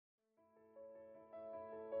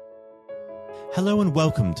Hello and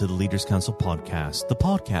welcome to the Leaders Council podcast, the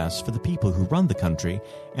podcast for the people who run the country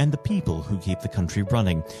and the people who keep the country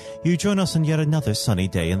running. You join us on yet another sunny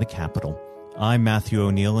day in the capital. I'm Matthew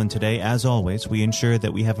O'Neill, and today, as always, we ensure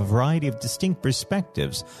that we have a variety of distinct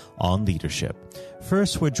perspectives on leadership.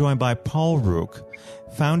 First, we're joined by Paul Rouke,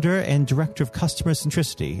 founder and director of customer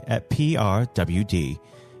centricity at PRWD.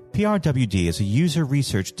 PRWD is a user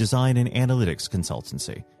research, design, and analytics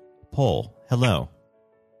consultancy. Paul, hello.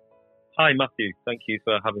 Hi, Matthew. Thank you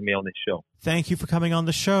for having me on this show. Thank you for coming on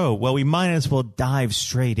the show. Well, we might as well dive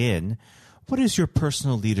straight in. What is your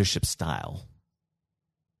personal leadership style?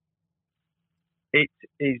 It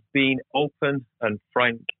is being open and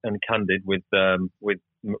frank and candid with the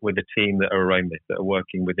team that are around me, that are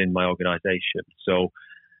working within my organisation. So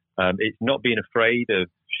it's not being afraid of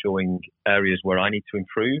showing areas where I need to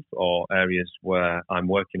improve or areas where I'm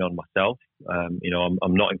working on myself. I'm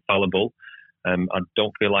not infallible. I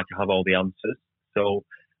don't feel like I have all the answers. So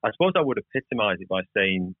I suppose I would epitomise it by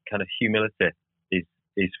saying kind of humility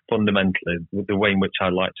is fundamentally the way in which I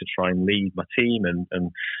like to try and lead my team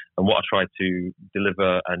and what I try to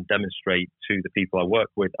deliver and demonstrate to the people I work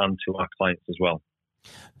with and to our clients as well.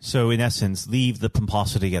 So in essence, leave the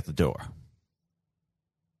pomposity at the door.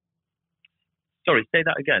 Sorry, say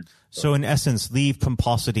that again. So in essence, leave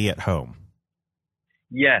pomposity at home.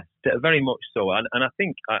 Yes, very much so. And I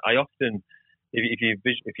think I often... If you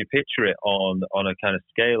picture it on a kind of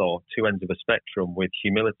scale or two ends of a spectrum, with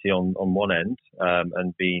humility on one end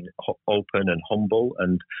and being open and humble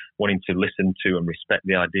and wanting to listen to and respect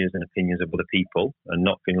the ideas and opinions of other people and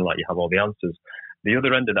not feeling like you have all the answers. The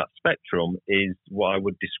other end of that spectrum is what I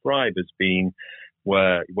would describe as being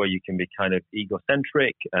where you can be kind of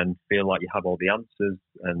egocentric and feel like you have all the answers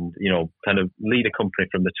and, kind of lead a company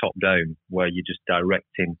from the top down, where you're just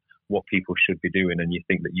directing what people should be doing, and you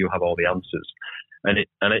think that you have all the answers. And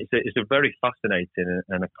it's a very fascinating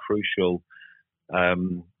and a crucial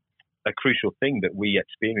thing that we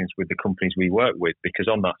experience with the companies we work with, because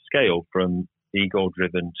on that scale, from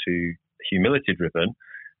ego-driven to humility-driven,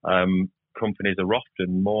 companies are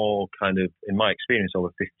often more kind of, in my experience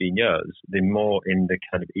over 15 years, they're more in the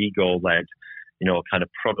kind of ego-led, kind of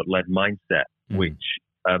product-led mindset, which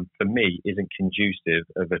for me isn't conducive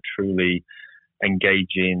of a truly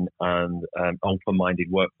engaging and open-minded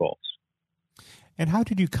workforce. And how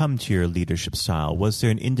did you come to your leadership style? Was there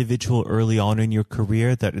an individual early on in your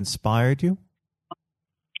career that inspired you?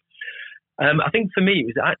 I think for me, it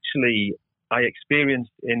was actually, I experienced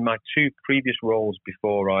in my two previous roles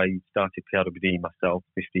before I started PRWD myself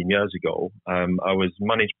 15 years ago, I was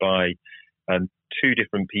managed by two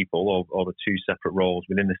different people over two separate roles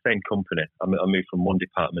within the same company. I moved from one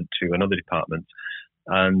department to another department.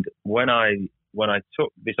 And when I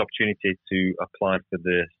took this opportunity to apply for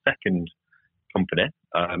the second company,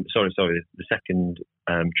 the second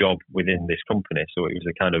job within this company, so it was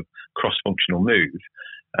a kind of cross-functional move,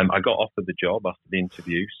 I got offered the job after the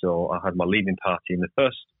interview. So I had my leaving party in the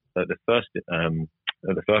first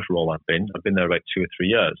role I'd been there about 2 or 3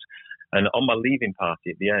 years. And on my leaving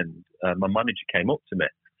party at the end, my manager came up to me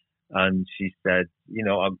and she said,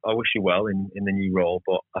 I wish you well in the new role,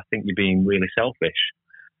 but I think you're being really selfish.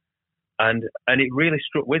 And it really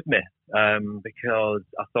struck with me because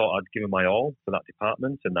I thought I'd given my all for that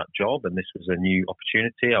department and that job, and this was a new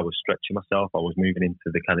opportunity. I was stretching myself. I was moving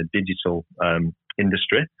into the kind of digital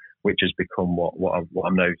industry, which has become what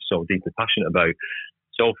I'm now so deeply passionate about.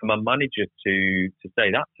 So for my manager to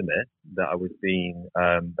say that to me, that I was being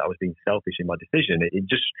selfish in my decision, it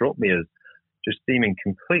just struck me as just seeming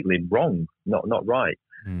completely wrong, not right.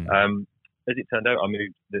 As it turned out, I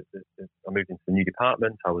moved into the new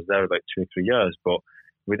department. I was there about 2 or 3 years, but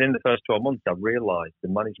within the first 12 months, I realised the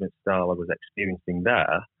management style I was experiencing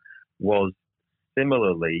there was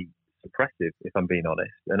similarly suppressive, if I'm being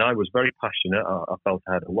honest. And I was very passionate. I felt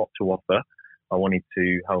I had a lot to offer. I wanted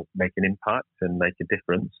to help make an impact and make a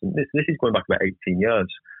difference. And this is going back about 18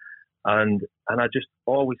 years. And I just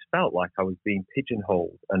always felt like I was being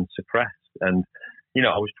pigeonholed and suppressed. And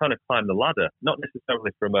I was trying to climb the ladder, not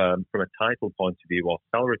necessarily from a title point of view or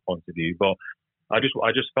salary point of view, but I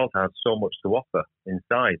just felt I had so much to offer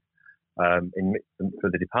inside for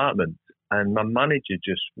the department. And my manager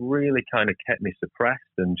just really kind of kept me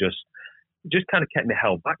suppressed and just kind of kept me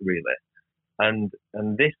held back, really. And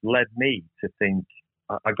this led me to think,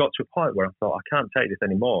 I got to a point where I thought, I can't take this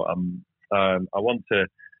anymore. I don't want to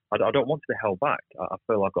be held back. I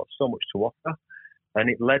feel I've got so much to offer. And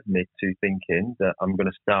it led me to thinking that I'm going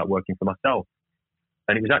to start working for myself.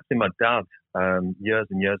 And it was actually my dad, years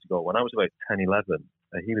and years ago, when I was about 10, 11,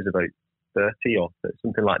 he was about 30 or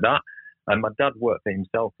something like that. And my dad worked for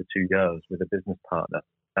himself for 2 years with a business partner.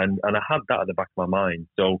 And I had that at the back of my mind.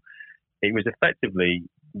 So it was effectively,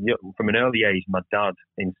 from an early age, my dad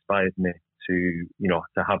inspired me to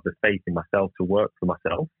have the faith in myself, to work for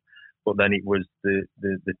myself. But then it was the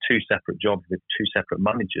two separate jobs with two separate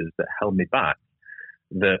managers that held me back.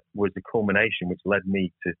 That was the culmination, which led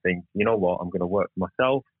me to think, you know what, I'm going to work for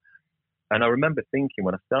myself. And I remember thinking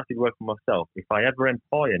when I started working for myself, if I ever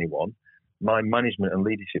employ anyone, my management and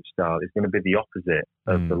leadership style is going to be the opposite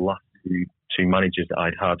of the last two managers that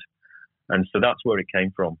I'd had. And so that's where it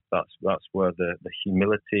came from. That's where the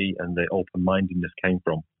humility and the open-mindedness came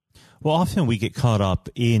from. Well, often we get caught up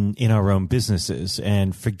in our own businesses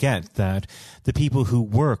and forget that the people who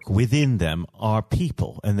work within them are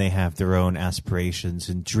people and they have their own aspirations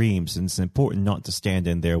and dreams, and it's important not to stand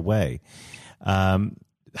in their way.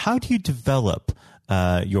 How do you develop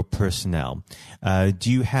your personnel?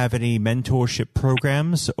 Do you have any mentorship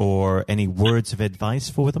programs or any words of advice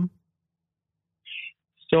for them?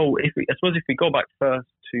 So I suppose if we go back first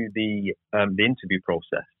to the interview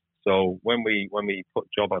process. So when we put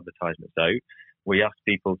job advertisements out, we ask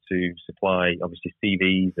people to supply obviously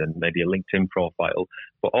CVs and maybe a LinkedIn profile,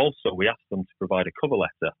 but also we ask them to provide a cover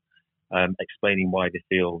letter explaining why they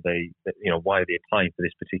feel why they're applying for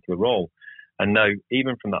this particular role. And now,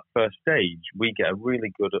 even from that first stage, we get a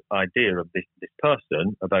really good idea of this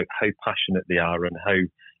person, about how passionate they are and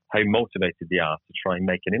how motivated they are to try and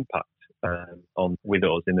make an impact with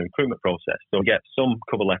us in the recruitment process. So we get some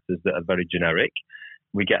cover letters that are very generic.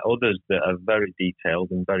 We get others that are very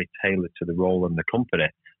detailed and very tailored to the role and the company.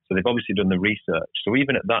 So they've obviously done the research. So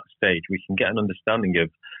even at that stage, we can get an understanding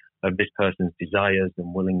of this person's desires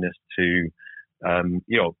and willingness to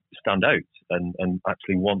stand out and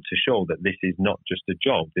actually want to show that this is not just a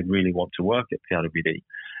job. They really want to work at PRWD.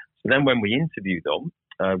 So then when we interview them,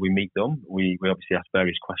 we meet them, we obviously ask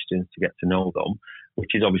various questions to get to know them,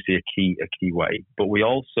 which is obviously a key way. But we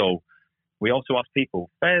also ask people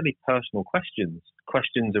fairly personal questions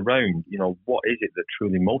around, what is it that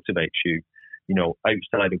truly motivates you?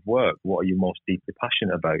 Outside of work, what are you most deeply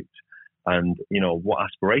passionate about? And, what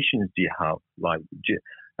aspirations do you have?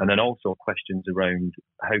 And then also questions around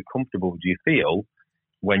how comfortable do you feel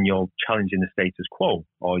when you're challenging the status quo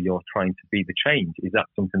or you're trying to be the change? Is that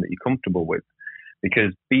something that you're comfortable with?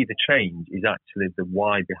 Because be the change is actually the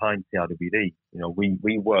why behind PRWD.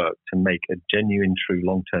 We work to make a genuine, true,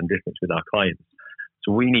 long-term difference with our clients.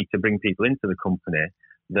 So we need to bring people into the company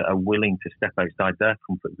that are willing to step outside their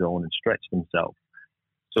comfort zone and stretch themselves.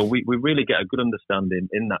 So we really get a good understanding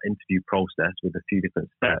in that interview process with a few different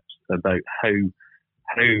steps about how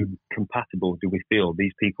compatible do we feel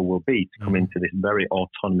these people will be to come into this very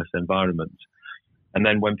autonomous environment. And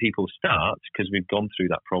then when people start, because we've gone through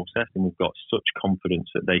that process and we've got such confidence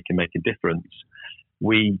that they can make a difference,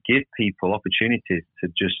 we give people opportunities to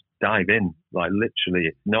just dive in. Like literally,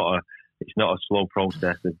 it's not a slow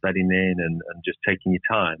process of bedding in and just taking your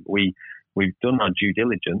time. We've done our due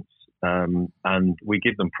diligence and we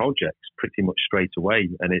give them projects pretty much straight away.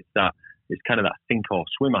 And it's kind of that sink or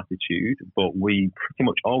swim attitude, but we pretty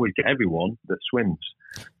much always get everyone that swims.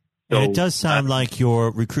 So, and it does sound like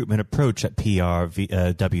your recruitment approach at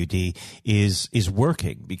PRWD is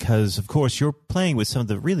working because, of course, you're playing with some of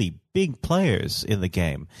the really big players in the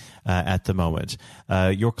game at the moment.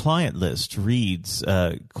 Your client list reads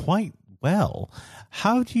quite well.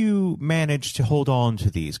 How do you manage to hold on to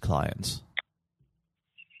these clients?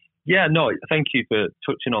 Yeah, no, thank you for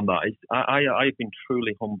touching on that. I've been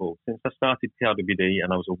truly humbled since I started PRWD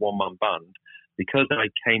and I was a one-man band. Because I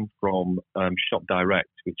came from Shop Direct,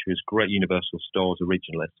 which was Great Universal Stores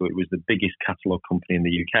originally, so it was the biggest catalogue company in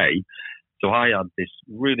the UK. So I had this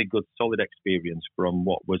really good, solid experience from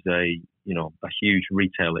what was a huge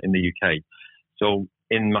retailer in the UK. So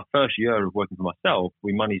in my first year of working for myself,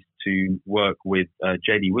 we managed to work with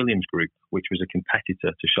JD Williams Group, which was a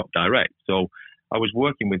competitor to Shop Direct. So I was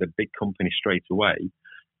working with a big company straight away.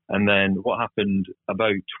 And then what happened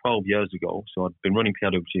about 12 years ago, so I'd been running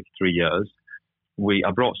PRWD for 3 years,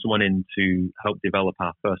 I brought someone in to help develop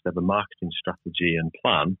our first ever marketing strategy and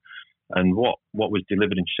plan. And what was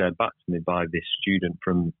delivered and shared back to me by this student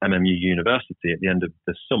from MMU University at the end of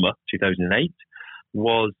the summer 2008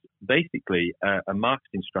 was basically a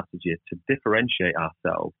marketing strategy to differentiate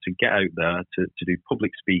ourselves, to get out there, to do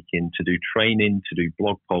public speaking, to do training, to do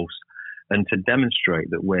blog posts, and to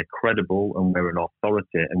demonstrate that we're credible and we're an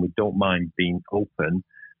authority and we don't mind being open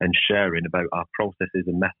and sharing about our processes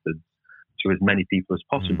and methods to as many people as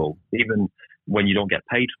possible, even when you don't get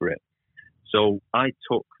paid for it. So I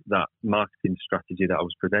took that marketing strategy that I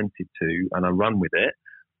was presented to and I ran with it.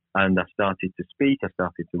 And I started to speak, I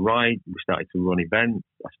started to write, we started to run events,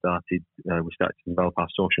 we started to develop our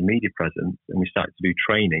social media presence, and we started to do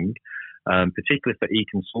training, particularly for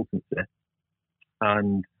e-consultancy.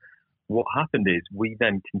 And what happened is we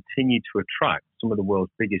then continued to attract some of the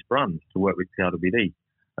world's biggest brands to work with PRWD.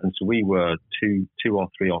 And so we were two or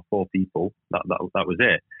three or four people, that was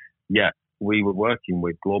it. Yet we were working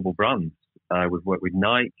with global brands. We've worked with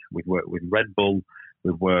Nike, we've worked with Red Bull,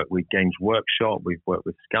 we've worked with Games Workshop, we've worked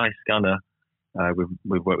with Skyscanner,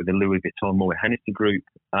 we've worked with the Louis Vuitton Moët Hennessy Group,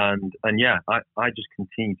 and yeah, I just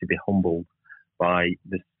continue to be humbled by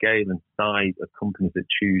the scale and size of companies that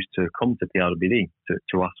choose to come to PRWD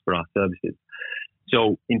to ask for our services.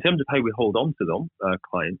 So in terms of how we hold on to them,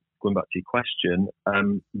 clients, going back to your question,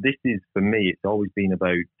 this is, for me, it's always been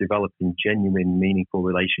about developing genuine, meaningful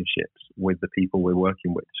relationships with the people we're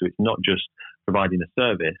working with. So it's not just providing a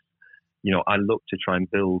service. You know, I look to try and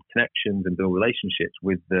build connections and build relationships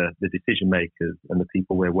with the decision makers and the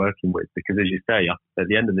people we're working with. Because as you say, at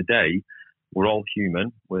the end of the day, we're all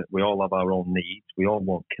human. We all have our own needs. We all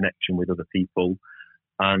want connection with other people,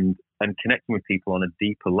 and connecting with people on a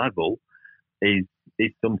deeper level is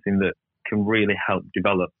something that can really help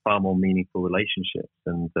develop far more meaningful relationships.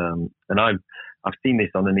 And I've seen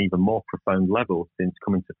this on an even more profound level since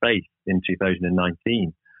coming to faith in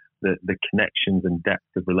 2019. The connections and depth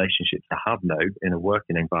of relationships I have now in a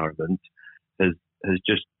working environment has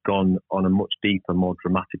just gone on a much deeper, more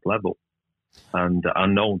dramatic level. And I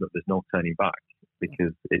know that there's no turning back,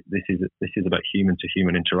 because this is about human to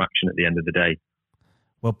human interaction at the end of the day.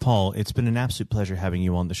 Well, Paul, it's been an absolute pleasure having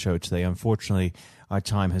you on the show today. Unfortunately, our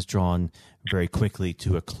time has drawn very quickly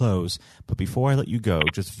to a close. But before I let you go,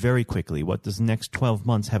 just very quickly, what does the next 12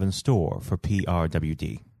 months have in store for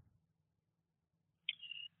PRWD?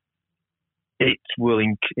 It will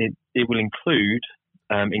include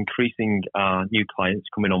increasing our new clients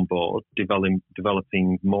coming on board,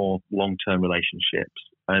 developing more long-term relationships,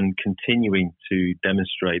 and continuing to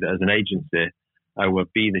demonstrate that as an agency, our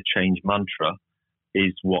Be the Change mantra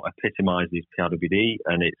is what epitomizes PRWD,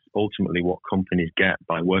 and it's ultimately what companies get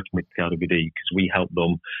by working with PRWD, because we help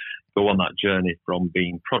them go on that journey from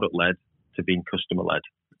being product-led to being customer-led.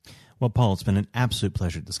 Well, Paul, it's been an absolute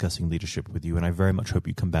pleasure discussing leadership with you, and I very much hope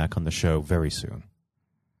you come back on the show very soon.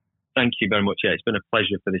 Thank you very much. Yeah, it's been a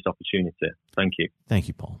pleasure for this opportunity. Thank you. Thank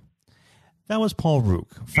you, Paul. That was Paul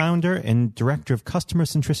Rouke, founder and director of customer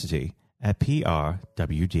centricity at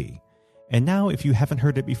PRWD. And now, if you haven't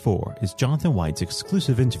heard it before, is Jonathan White's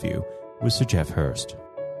exclusive interview with Sir Geoff Hurst.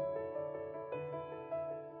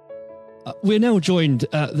 We're now joined,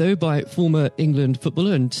 though, by former England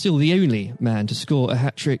footballer and still the only man to score a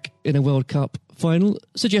hat-trick in a World Cup final,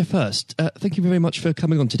 Sir Geoff Hurst. Thank you very much for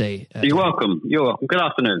coming on today. You're welcome. You're welcome. Good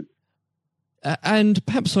afternoon. And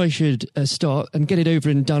perhaps I should start and get it over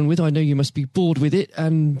and done with. I know you must be bored with it,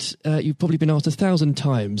 and you've probably been asked 1,000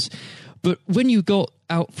 times. But when you got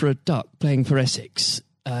out for a duck playing for Essex,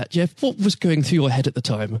 Geoff, what was going through your head at the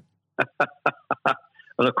time?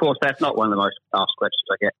 Well, of course, that's not one of the most asked questions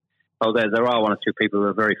I get. Oh, there are one or two people who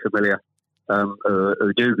are very familiar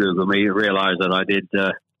who do Google me, who realise that I did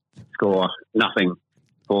score nothing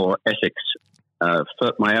for Essex.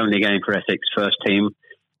 My only game for Essex first team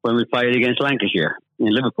when we played against Lancashire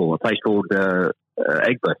in Liverpool, a place called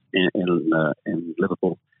Egbert in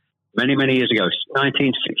Liverpool, many, many years ago,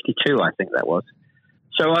 1962, I think that was.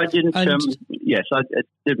 So I didn't, I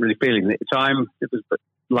didn't really feel it at the time. It was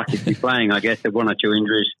lucky to be playing, I guess. There were one or two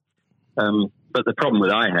injuries. But the problem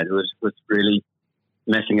that I had was really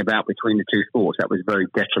messing about between the two sports. That was very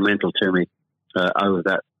detrimental to me over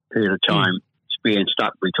that period of time, being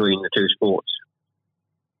stuck between the two sports.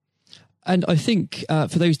 And I think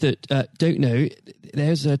for those that don't know,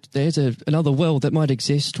 there's another world that might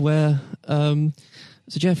exist where Sir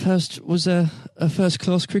Geoff Hurst was a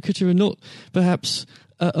first-class cricketer and not perhaps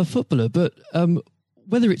a footballer. But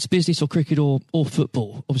whether it's business or cricket or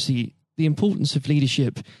football, obviously the importance of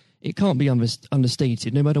leadership, it can't be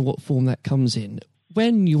understated, no matter what form that comes in.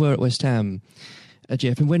 When you were at West Ham,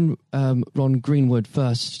 Geoff, and when Ron Greenwood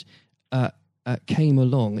first came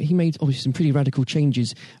along, he made obviously some pretty radical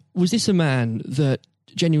changes. Was this a man that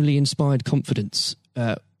genuinely inspired confidence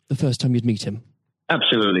the first time you'd meet him?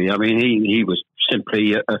 Absolutely. I mean, he was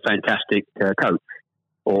simply a fantastic coach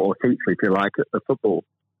or teacher, if you like, of football.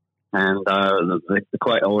 And the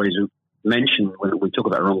quite always mentioned when we talk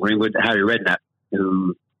about Ron Greenwood, Harry Redknapp,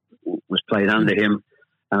 who was played under him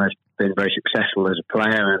and has been very successful as a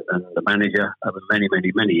player and a manager over many,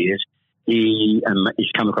 many, many years. He's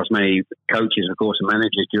come across many coaches, of course, and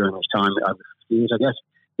managers during his time over years, I guess.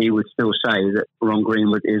 He would still say that Ron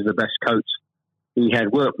Greenwood is the best coach he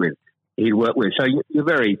had worked with. he'd worked with. So you're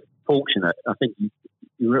very fortunate. I think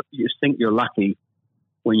you think you're lucky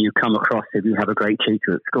when you come across, if you have a great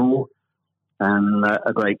teacher at school and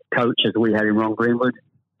a great coach, as we had in Ron Greenwood,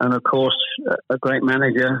 and of course a great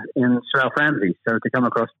manager in Sir Alf Ramsey. So to come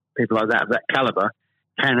across people like that, of that calibre,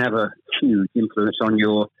 can have a huge influence on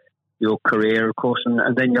your career, of course,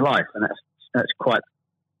 and then your life, and that's quite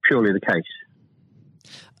purely the case.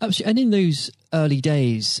 Absolutely. And in those early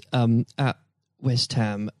days at West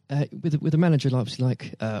Ham, with a manager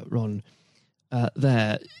like Ron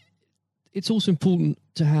there, it's also important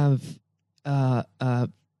to have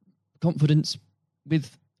confidence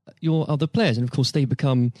with your other players, and of course they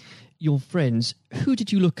become your friends. Who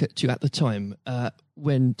did you look at the time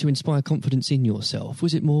when to inspire confidence in yourself?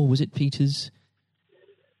 Was it Peters?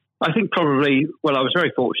 I think probably, well, I was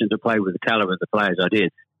very fortunate to play with the calibre of the players I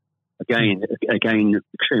did. Again,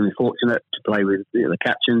 extremely fortunate to play with the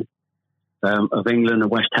captain of England and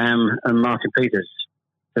West Ham, and Martin Peters,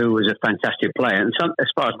 who was a fantastic player. And as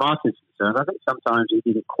far as Martin's concerned, I think sometimes he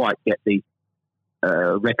didn't quite get the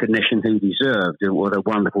recognition he deserved. What a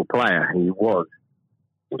wonderful player he was.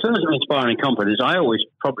 In terms of inspiring confidence, I always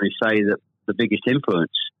probably say that the biggest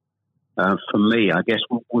influence for me, I guess,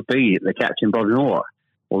 would be the captain, Bobby Moore.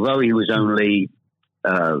 Although he was only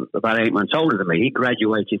about 8 months older than me, he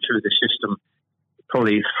graduated through the system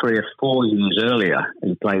probably 3 or 4 years earlier.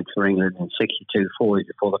 He played for England in 62, 4 years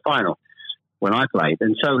before the final when I played.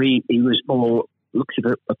 And so he was more, looked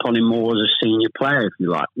upon him more as a senior player, if you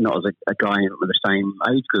like, not as a guy with the same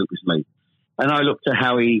age group as me. And I looked at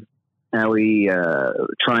how he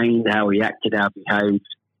trained, how he acted, how he behaved,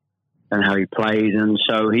 and how he played. And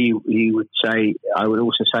so he would say, I would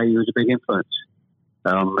also say he was a big influence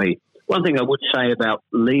on me. One thing I would say about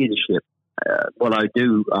leadership, what I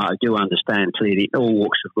do understand clearly in all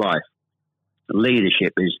walks of life,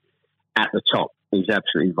 leadership is at the top, is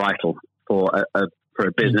absolutely vital for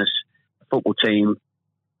a business, a football team,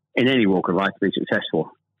 in any walk of life to be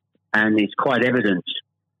successful. And it's quite evident.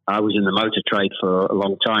 I was in the motor trade for a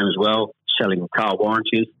long time as well, selling car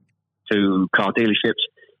warranties to car dealerships.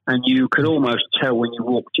 And you could almost tell when you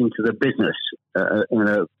walked into the business,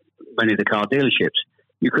 many of the car dealerships,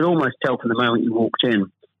 you could almost tell from the moment you walked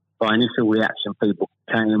in by initial reaction, people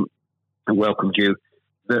came and welcomed you,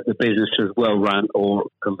 that the business was well run or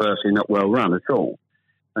conversely not well run at all.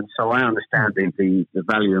 And so I understand the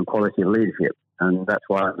value and quality of leadership. And that's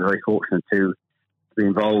why I'm very fortunate to be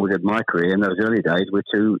involved in my career in those early days with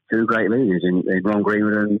two great leaders in Ron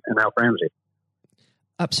Greenwood and Alf Ramsey.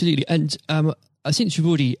 Absolutely. And since you've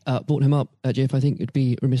already brought him up, Jeff, I think it'd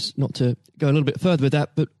be remiss not to go a little bit further with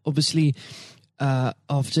that. But obviously,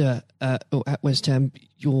 after at West Ham,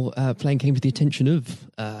 your playing came to the attention of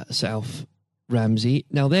Sir Alf Ramsey.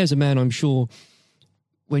 Now, there's a man I'm sure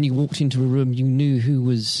when you walked into a room, you knew who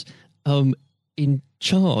was in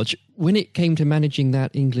charge. When it came to managing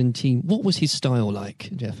that England team, what was his style like,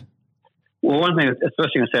 Jeff? Well, the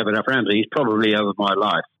first thing I say about Alf Ramsey, he's probably over my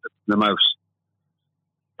life the most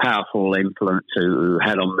powerful influence who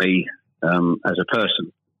had on me as a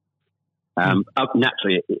person.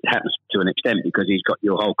 Naturally, it happens to an extent because he's got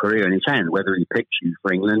your whole career in his hand. Whether he picks you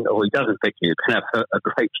for England or he doesn't pick you, it can have a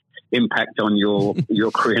great impact on your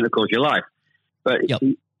career and, of course, your life. But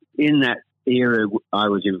in that era I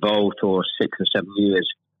was involved for 6 or 7 years,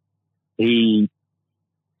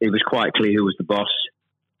 it was quite clear who was the boss.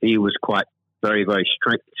 He was quite very, very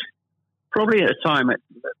strict. Probably at a time,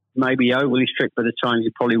 maybe overly strict, but at a time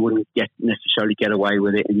you probably wouldn't necessarily get away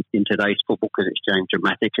with it in today's football because it's changed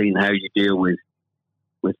dramatically in how you deal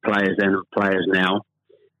with players then and players now.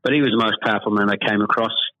 But he was the most powerful man I came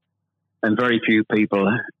across, and very few people.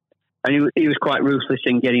 And he was quite ruthless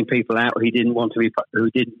in getting people out who didn't want to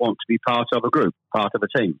be part of a group, part of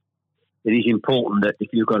a team. It is important that if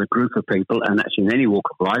you've got a group of people, and that's in any walk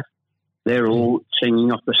of life, they're all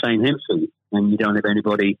singing off the same hymn sheet, and you don't have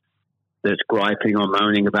anybody that's griping or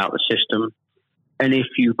moaning about the system. And if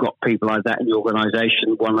you've got people like that in your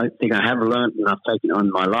organisation, one thing I have learned, and I've taken it on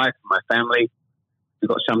in my life, my family, you've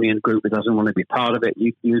got somebody in the group that doesn't want to be part of it,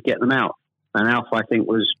 you get them out. And Alf, I think,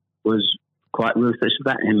 was quite ruthless with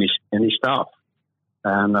that in his staff.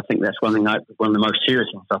 And I think that's one of the most serious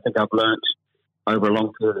things I think I've learnt over a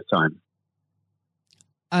long period of time.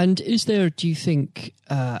 And is there, do you think,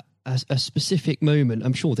 a specific moment,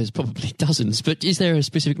 I'm sure there's probably dozens, but is there a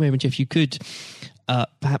specific moment, if you could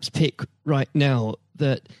perhaps pick right now,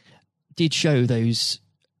 that did show those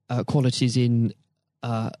qualities in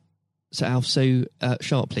Sir Alf so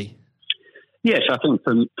sharply? Yes, I think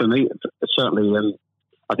for me, certainly,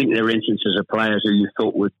 I think there are instances of players who you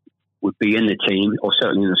thought would be in the team or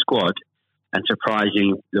certainly in the squad, and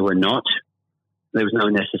surprisingly they were not. there was no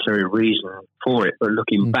necessary reason for it. But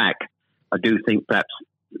looking back, I do think perhaps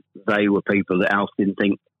they were people that Alf didn't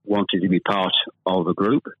think wanted to be part of a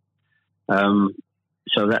group.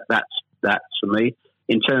 So that's for me.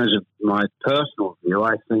 In terms of my personal view,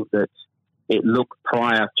 I think that it looked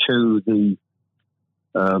prior to the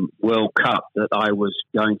World Cup that I was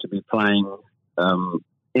going to be playing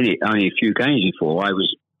in it. Only a few games before I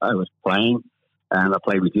was playing, and I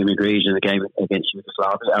played with Jimmy Greaves in the game against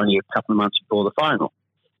Yugoslavia only a couple of months before the final.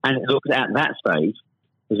 And it looked at that stage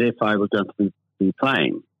as if I was going to be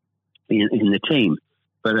playing in the team.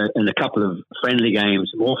 But in a couple of more friendly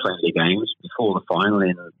games before the final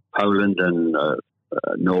in Poland and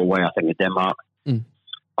Norway, I think, and Denmark,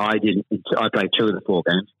 I played 2 of the 4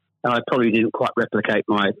 games, and I probably didn't quite replicate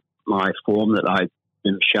my form that I'd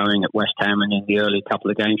been showing at West Ham and in the early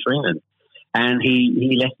couple of games for England. And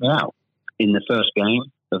he left me out in the first game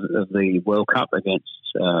of the World Cup against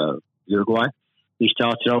Uruguay. He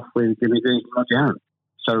started off with Jimmy Greaves and Roger Hunt.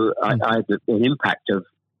 So I had an impact of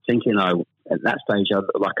thinking at that stage I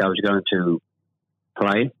looked like I was going to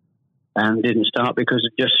play, and didn't start because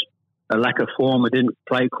of just a lack of form. I didn't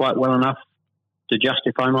play quite well enough to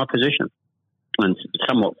justify my position. And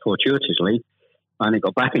somewhat fortuitously, I only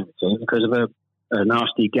got back in the team because of a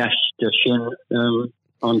nasty gash to shin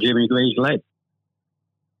on Jimmy Greaves' leg.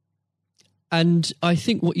 And I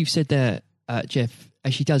think what you've said there, Jeff,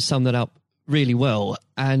 actually does sum that up really well.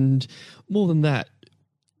 And more than that,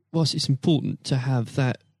 whilst it's important to have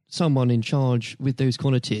that someone in charge with those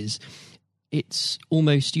qualities, it's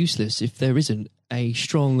almost useless if there isn't a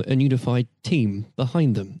strong and unified team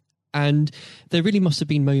behind them. And there really must have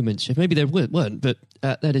been moments, maybe there weren't, but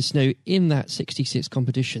let us know, in that 66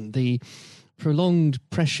 competition, the prolonged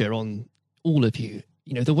pressure on all of you,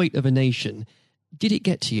 the weight of a nation, did it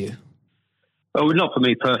get to you? Oh, not for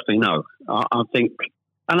me personally, no. I think,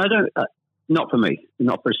 and I don't, not for me,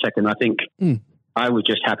 not for a second. I think I was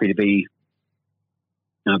just happy to be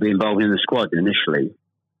involved in the squad initially.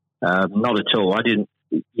 Not at all.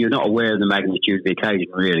 You're not aware of the magnitude of the occasion,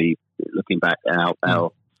 really, looking back out.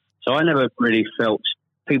 So I never really felt,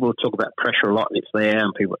 people talk about pressure a lot and it's there,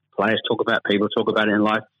 and players talk about it in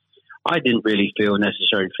life. I didn't really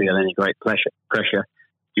necessarily feel any great pressure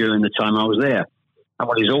during the time I was there. And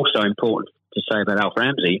what is also important to say about Alf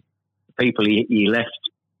Ramsey, the people he left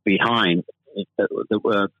behind that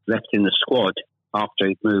were left in the squad after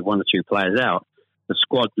he moved 1 or 2 players out, the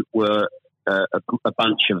squad were a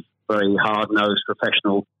bunch of very hard-nosed,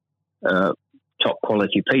 professional,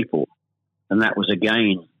 top-quality people. And that was,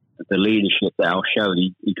 again, the leadership that Al showed.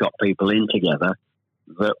 He got people in together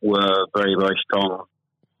that were very, very strong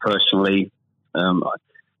personally. And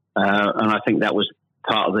I think that was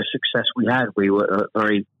part of the success we had. We were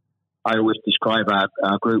I always describe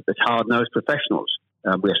our group as hard-nosed professionals.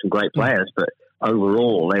 We have some great players, but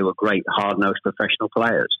overall they were great hard-nosed professional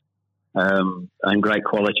players. And great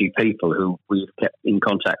quality people who we've kept in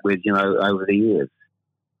contact with, over the years.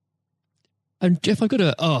 And Jeff, I've got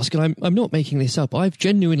to ask, and I'm not making this up, I've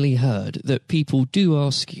genuinely heard that people do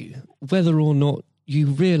ask you whether or not you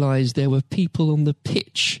realise there were people on the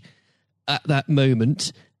pitch at that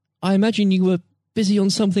moment. I imagine you were busy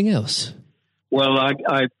on something else. Well, I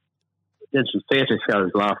did some theatre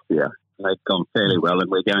shows last year. They've gone fairly well,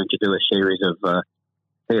 and we're going to do a series of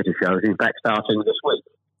theatre shows, in fact, starting this week,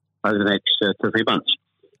 over the next 2 or 3 months.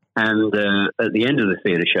 And at the end of the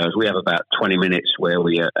theatre shows, we have about 20 minutes where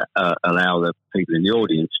we allow the people in the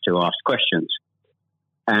audience to ask questions.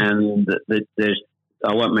 And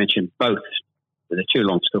I won't mention both. They're too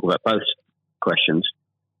long to talk about both questions.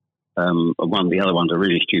 The other one's a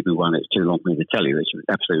really stupid one. It's too long for me to tell you. It's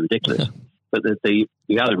absolutely ridiculous. But the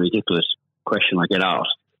other ridiculous question I get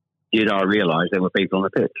asked, did I realise there were people on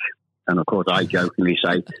the pitch? And of course, I jokingly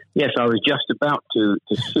say, yes, I was just about to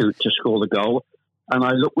shoot to score the goal. And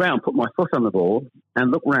I looked round, put my foot on the ball,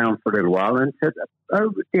 and looked round for a little while and said,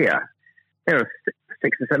 oh dear, there are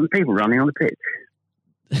 6 or 7 people running on the pitch.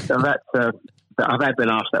 So I've had been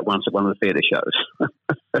asked that once at one of the theatre shows.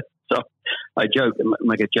 So I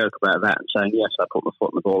make a joke about that and saying, yes, I put my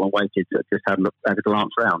foot on the ball and waited to just have a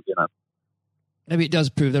glance round, Maybe it does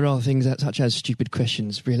prove there are things such as stupid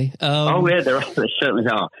questions, really. Oh, yeah, there certainly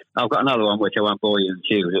are. I've got another one which I won't bore you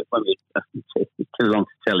into. It's too long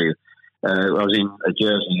to tell you. I was in a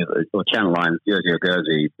Jersey, or Channel Line, Jersey or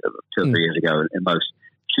Guernsey, 2 or 3 years ago, and most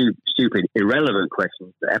stupid, irrelevant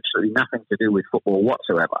questions, absolutely nothing to do with football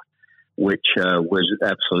whatsoever, which was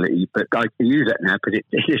absolutely, but I can use that now because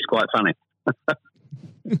it is quite funny.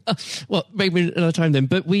 Well, maybe another time then.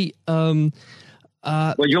 But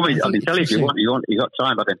Well, you want me? I can tell you if you want. You got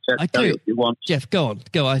time? I can tell you if you want. Jeff, go on.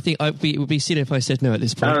 Go. I think it would be silly if I said no at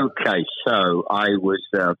this point. Okay, so I was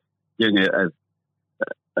doing at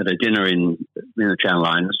a dinner in the Channel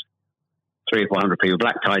Islands, 300 or 400 people,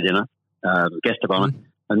 black tie dinner, guest of honour.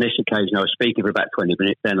 On this occasion, I was speaking for about 20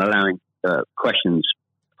 minutes, then allowing questions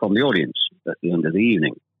from the audience at the end of the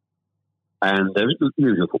evening. And there was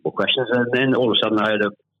usual football questions, and then all of a sudden I had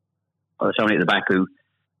somebody at the back who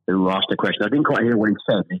asked a question. I didn't quite hear what he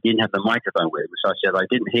said. He didn't have the microphone with him, so I said, I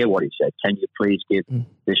didn't hear what he said. Can you please give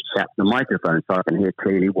this chap the microphone so I can hear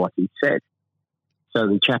clearly what he said? So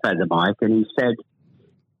the chap had the mic, and he said,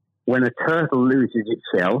 when a turtle loses its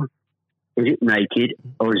shell, is it naked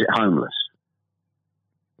or is it homeless?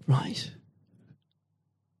 Right.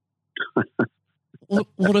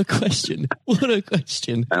 What a question. What a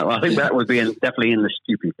question. I think that would be definitely in the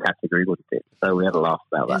stupid category, wouldn't it? So we had a laugh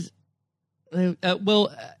about that.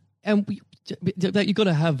 You've got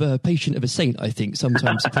to have a patient of a saint, I think,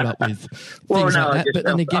 sometimes to put up with things like that. But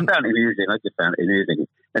then again, I found it amusing. I just found it amusing.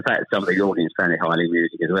 In fact, some of the audience found it highly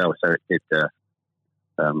amusing as well. So it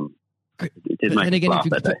did make me laugh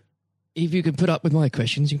that day. If you can put up with my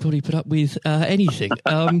questions, you can probably put up with anything.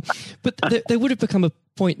 But there would have become a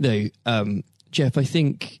point, though, Jeff, I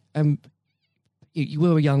think you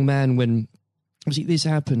were a young man when obviously this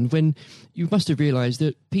happened, when you must have realised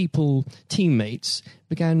that teammates,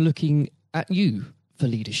 began looking at you for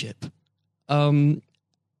leadership.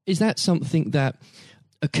 Is that something that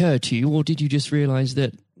occurred to you, or did you just realise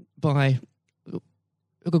that by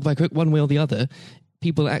one way or the other,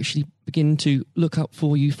 people actually begin to look up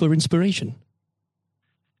for you for inspiration?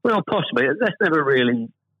 Well, possibly. That's never really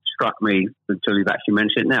struck me until you've actually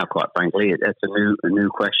mentioned it now, quite frankly. It's a new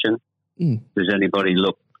question. Does anybody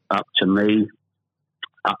look up to me?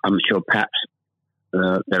 I'm sure perhaps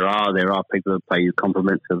there are people who pay you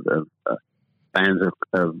compliments of fans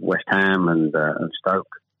of West Ham and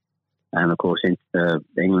Stoke, and of course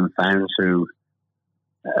England fans who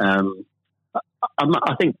I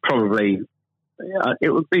think probably it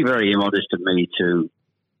would be very immodest of me to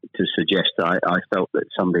suggest that I felt that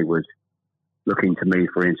somebody was looking to me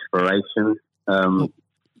for inspiration.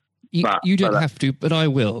 You don't have to, but I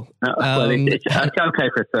will. It's okay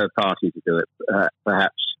for a third party to do it.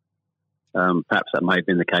 Perhaps that may have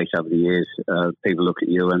been the case over the years. People look at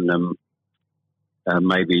you and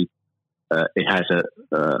maybe it has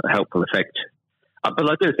a helpful effect. But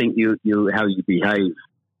I do think you how you behave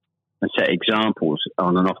and set examples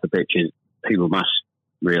on and off the pitches, people must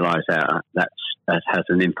realise that has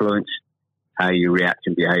an influence. How you react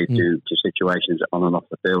and behave to situations on and off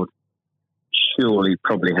the field surely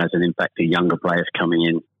probably has an impact to younger players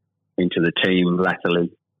coming into the team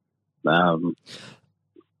latterly.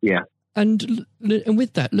 And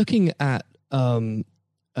with that, looking at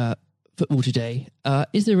football today,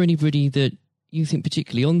 is there anybody that you think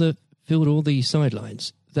particularly on the field or the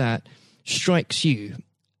sidelines that strikes you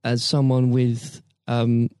as someone with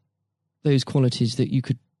those qualities that you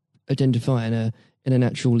could identify in a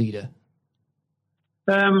natural leader?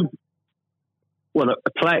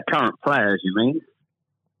 Current players, you mean?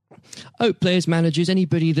 Oh, players, managers,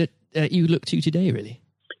 anybody that you look to today, really?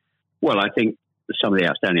 Well, I think some of the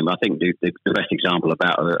outstanding. I think the best example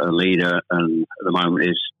about a leader at the moment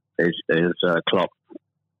is Klopp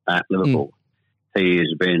at Liverpool. He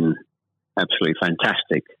has been absolutely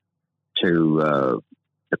fantastic to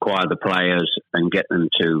acquire the players and get them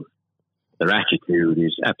to their attitude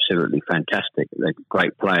is absolutely fantastic. They're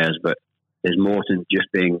great players, but there's more than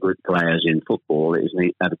just being good players in football. It is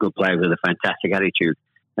have a good player with a fantastic attitude,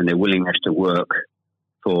 and their willingness to work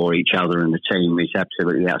for each other and the team is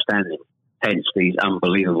absolutely outstanding. Hence these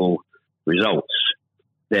unbelievable results.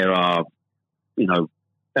 There are,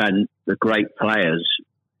 and the great players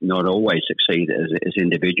not always succeed as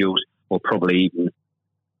individuals, or probably even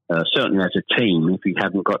certainly as a team if you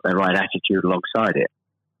haven't got the right attitude alongside it.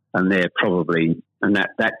 And they're probably, and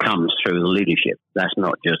that comes through the leadership. That's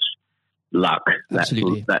not just luck.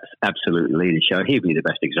 Absolutely. That's absolute leadership. He'd be the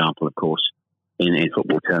best example, of course, in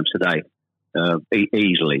football terms today.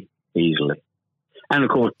 Easily. And of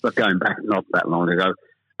course, but going back not that long ago,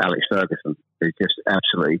 Alex Ferguson is just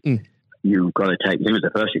absolutely. You've got to take him as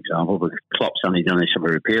the first example, because Klopp's only done this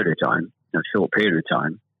over a period of time, a short period of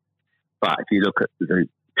time. But if you look at the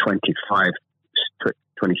 26,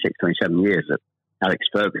 27 years that Alex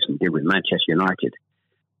Ferguson did with Manchester United,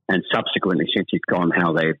 and subsequently since he's gone,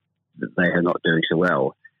 how they are not doing so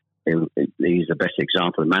well. He's the best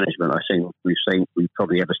example of management we've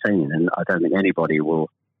probably ever seen, and I don't think anybody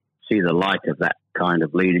will see the light of that kind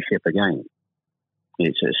of leadership again.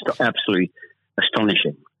 It's absolutely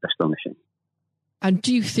astonishing. And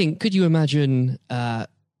do you think, could you imagine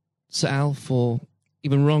Sir Alf or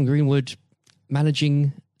even Ron Greenwood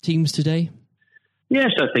managing teams today?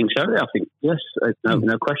 Yes, I think so. I think, yes,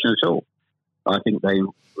 no question at all. I think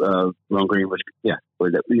Ron Greenwood,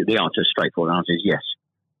 well, the answer, straightforward answer is yes.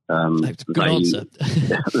 Good answer.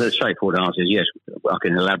 The straightforward answer is yes. I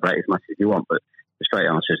can elaborate as much as you want, but the straight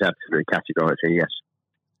answer is absolutely categorically yes.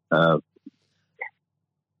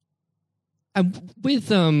 And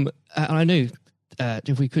with, I know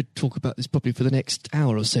if we could talk about this probably for the next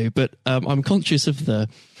hour or so, but I'm conscious of the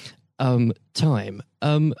time.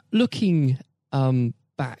 Looking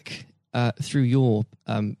back through your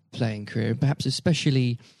playing career, perhaps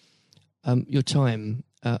especially your time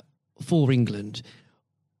for England,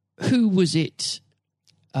 who was it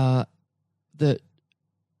that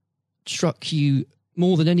struck you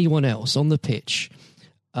more than anyone else on the pitch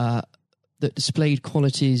that displayed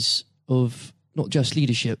qualities of not just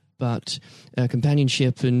leadership but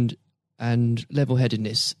companionship and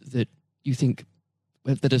level-headedness that you think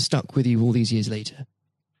that have stuck with you all these years later?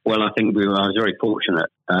 Well, I think I was very fortunate,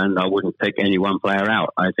 and I wouldn't pick any one player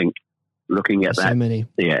out. I think looking at that,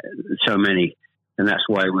 so many, and that's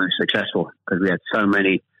why we were successful, because we had so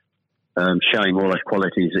many showing all those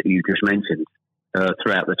qualities that you just mentioned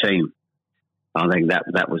throughout the team. I think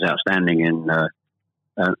that was outstanding, and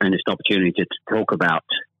it's an opportunity to talk about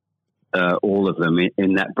all of them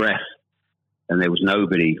in that breath. And there was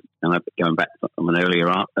nobody, and going back from an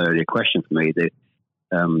earlier question for me,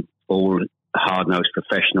 all hard-nosed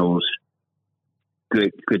professionals,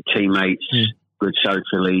 good teammates, good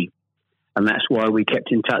socially, and that's why we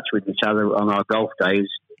kept in touch with each other on our golf days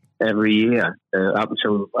every year up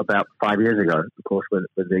until about 5 years ago. Of course, with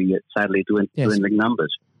the sadly dwindling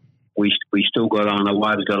numbers, we still got on. Our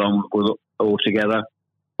wives got on all together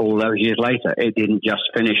all those years later. It didn't just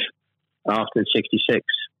finish after '66.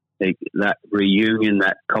 That reunion,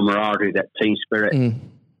 that camaraderie, that team spirit,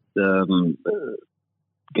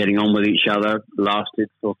 getting on with each other lasted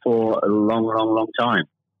for a long time.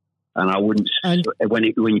 And I wouldn't, when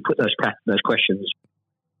you put those questions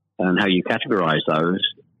and how you categorise those,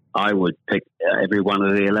 I would pick every one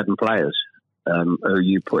of the 11 players who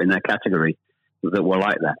you put in that category that were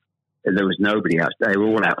like that. There was nobody else. They were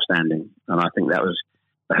all outstanding. And I think that was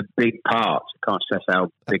a big part. I can't stress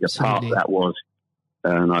how big a part that was.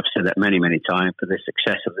 And I've said that many times, for the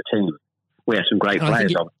success of the team. We had some great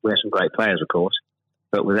players. We had some great players, of course.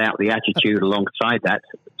 But without the attitude alongside that,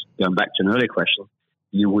 going back to an earlier question,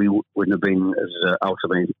 we wouldn't have been as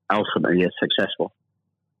ultimately as successful.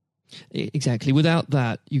 Exactly. Without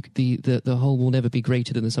that, the whole will never be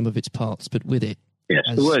greater than the sum of its parts. But with it, yes,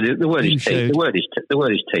 the word is team. The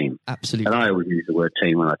word is team. Absolutely. And I always use the word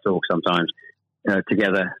team when I talk. Sometimes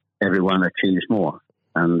together, everyone achieves more,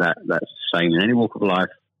 and that's the same in any walk of life.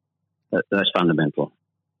 That's fundamental.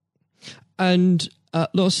 And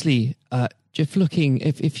lastly, Jeff, looking,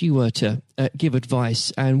 if you were to give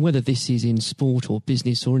advice, and whether this is in sport or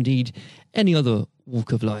business or indeed any other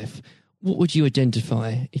walk of life, what would you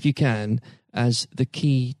identify, if you can, as the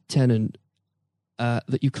key tenet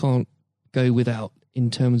that you can't go without in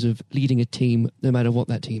terms of leading a team, no matter what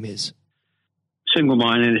that team is?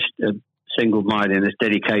 Single-mindedness,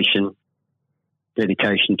 dedication to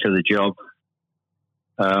the job,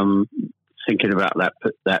 thinking about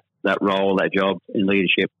that role, that job in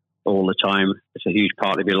leadership all the time. It's a huge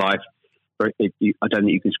part of your life. I don't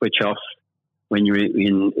think you can switch off when you're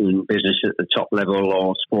in business at the top level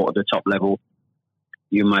or sport at the top level.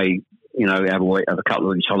 You may, have a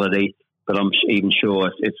couple of weeks holiday, but I'm even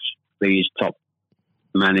sure if these top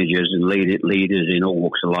managers and leaders in all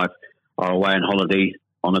walks of life are away on holiday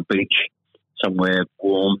on a beach somewhere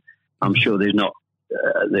warm, I'm sure they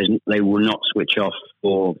will not switch off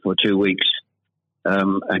for 2 weeks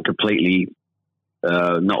and completely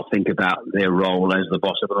not think about their role as the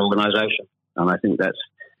boss of an organisation. And I think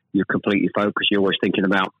you're completely focused. You're always thinking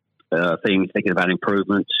about things, thinking about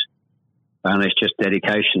improvements, and it's just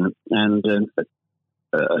dedication and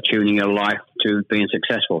tuning your life to being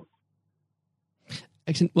successful.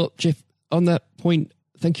 Excellent. Well, Jeff, on that point,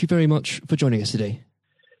 thank you very much for joining us today.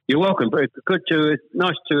 You're welcome. Nice to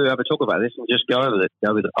have a talk about this and just go over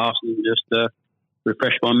the past and just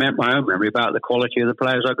refresh my own memory about the quality of the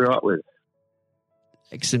players I grew up with.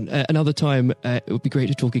 Excellent. Another time, it would be great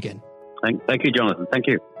to talk again. Thank you, Jonathan. Thank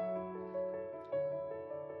you.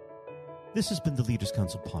 This has been the Leaders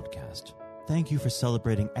Council podcast. Thank you for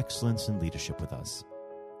celebrating excellence in leadership with us.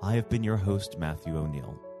 I have been your host, Matthew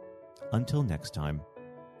O'Neill. Until next time,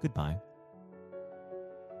 goodbye.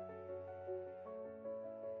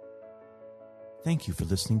 Thank you for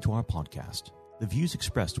listening to our podcast. The views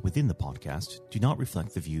expressed within the podcast do not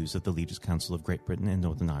reflect the views of the Leaders' Council of Great Britain and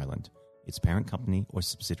Northern Ireland, its parent company or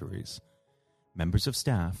subsidiaries, members of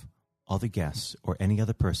staff, other guests, or any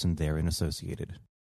other person therein associated.